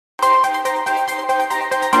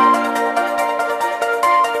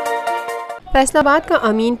फैसलाबाद का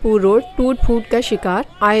अमीन पुर रोड टूट फूट का शिकार,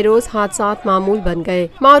 आए रोज हादसात मामूल बन गए।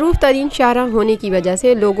 मारूफ तरीन शाहरह होने की वजह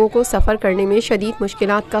से लोगों को सफर करने में शदीद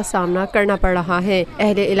मुश्किलात का सामना करना पड़ रहा है।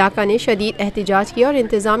 अहले इलाका ने शदीद एहतजाज किया और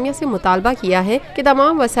इंतज़ामिया से मुतालबा किया है कि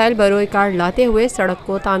तमाम वसائل बरोئے कارلاتے हुए सड़क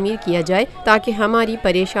को तामीर किया जाए ताकि हमारी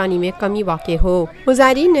परेशानी में कमी वाक़ हो।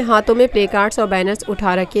 मुजाहिरीन ने हाथों में प्ले कार्ड्स और बैनर्स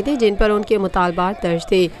उठा रखे थे जिन पर उनके मुतालबात दर्ज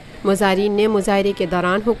थे। मुजाहिरीन ने मुजाहरे के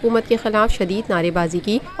दौरान हुकूमत के खिलाफ शदीद नारेबाजी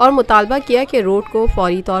की और मुतालबा किया कि रोड को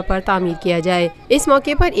फौरी तौर पर तामीर किया जाए। इस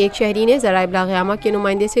मौके पर एक शहरी ने ज़राए इब्लाग़ के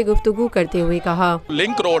नुमाइंदे से गुफ्तगू करते हुए कहा,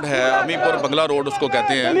 लिंक रोड है, अमीपुर बंगला रोड उसको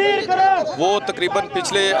कहते हैं, वो तकरीबन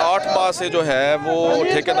पिछले 8 माह से जो है वो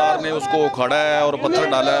ठेकेदार ने उसको उखाड़ा है और पत्थर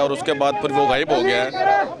डाला है और उसके बाद फिर वो गायब हो गया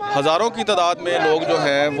है। हज़ारों की तादाद में लोग जो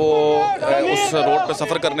हैं वो उस रोड पर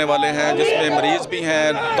सफ़र करने वाले हैं, जिसमें मरीज़ भी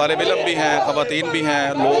हैं, तालिब इल्म भी हैं, ख़वातीन भी हैं,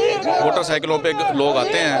 लोग मोटरसाइकिलों पे लोग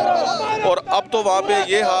आते हैं। और अब तो वहाँ पे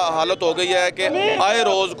ये हालत हो गई है कि आए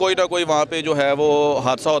रोज़ कोई ना कोई वहाँ पे जो है वो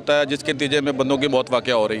हादसा होता है जिसके नतीजे में बंदों की मौत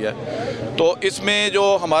वाक़ हो रही है। तो इसमें जो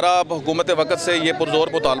हमारा हुकूमत वक़्त से ये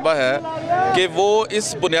पुरज़ोर मुतालबा है कि वो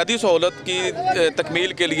इस बुनियादी सहूलत की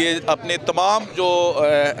तकमील के लिए अपने तमाम जो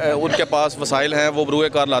उनके पास वसाइल हैं वो बरूئے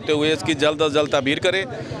कارلاتے हुए इसकी जल्द अज जल्द तामीर करें,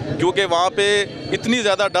 क्योंकि वहाँ पे इतनी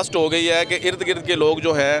ज़्यादा डस्ट हो गई है कि इर्द गिर्द के लोग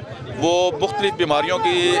जो है वो मुख्तलिफ़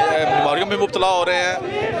बीमारियों में मुब्तला हो रहे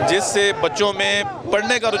हैं, जिससे बच्चों में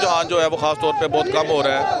पढ़ने का रुझान जो है वो ख़ास तौर पे बहुत कम हो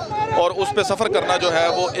रहा है और उस पे सफ़र करना जो है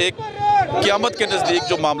वो एक क़यामत के नज़दीक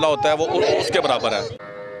जो मामला होता है वो उसके बराबर है।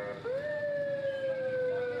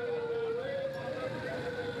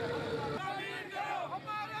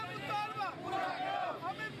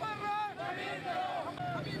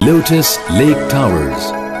 Lotus Lake Towers,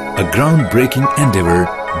 a groundbreaking endeavor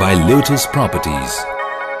by Lotus Properties.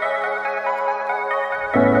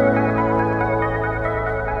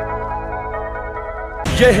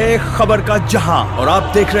 यह है खबर का जहां और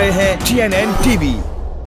आप देख रहे हैं TNN TV।